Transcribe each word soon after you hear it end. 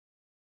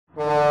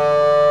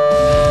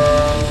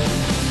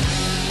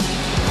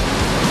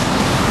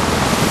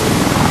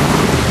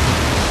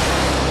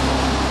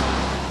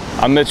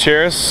I'm Mitch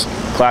Harris,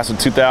 class of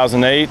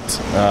 2008,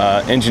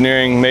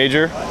 engineering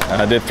major.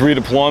 I did 3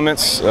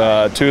 deployments,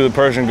 2 to the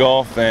Persian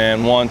Gulf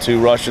and 1 to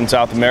Russia and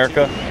South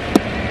America.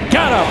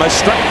 Got him, a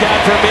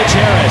strikeout for Mitch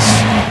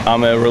Harris.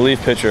 I'm a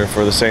relief pitcher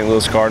for the St.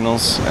 Louis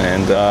Cardinals,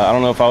 and I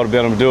don't know if I would have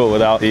been able to do it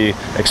without the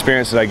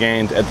experience that I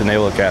gained at the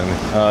Naval Academy.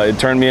 It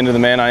turned me into the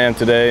man I am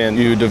today, and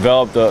you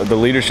develop the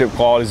leadership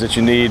qualities that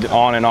you need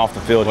on and off the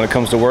field when it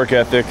comes to work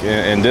ethic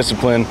and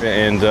discipline,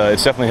 and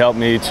it's definitely helped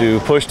me to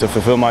push to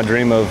fulfill my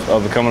dream of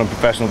becoming a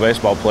professional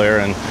baseball player,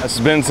 and it's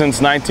been since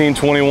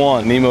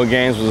 1921. Nemo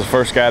Gaines was the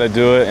first guy to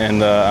do it,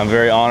 and I'm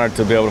very honored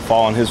to be able to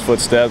follow in his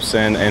footsteps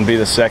and be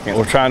the second.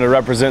 We're trying to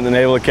represent the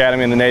Naval Academy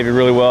and the Navy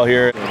really well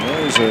here.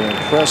 There's an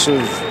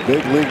impressive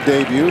big league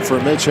debut for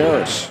Mitch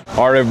Harris.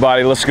 All right,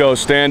 everybody, let's go.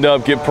 Stand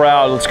up, get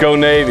proud. Let's go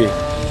Navy.